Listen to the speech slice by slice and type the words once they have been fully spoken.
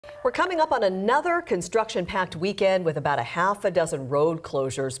We're coming up on another construction-packed weekend with about a half a dozen road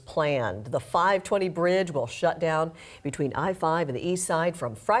closures planned. The 520 bridge will shut down between I-5 and the east side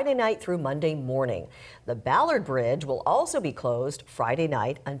from Friday night through Monday morning. The Ballard Bridge will also be closed Friday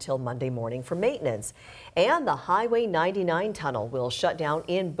night until Monday morning for maintenance. And the Highway 99 tunnel will shut down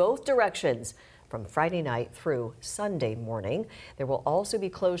in both directions from Friday night through Sunday morning. There will also be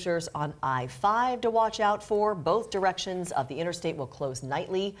closures on I-5 to watch out for. Both directions of the interstate will close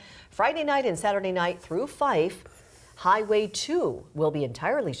nightly, Friday night and Saturday night through Fife. Highway 2 will be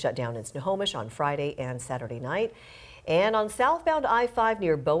entirely shut down in Snohomish on Friday and Saturday night. And on southbound I-5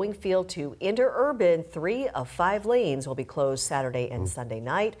 near Boeing Field to Interurban, 3 of 5 lanes will be closed Saturday and Sunday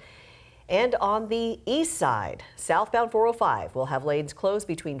night. And on the east side, southbound 405 will have lanes closed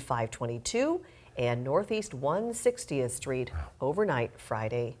between 522 and Northeast 160th Street overnight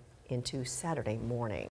Friday into Saturday morning.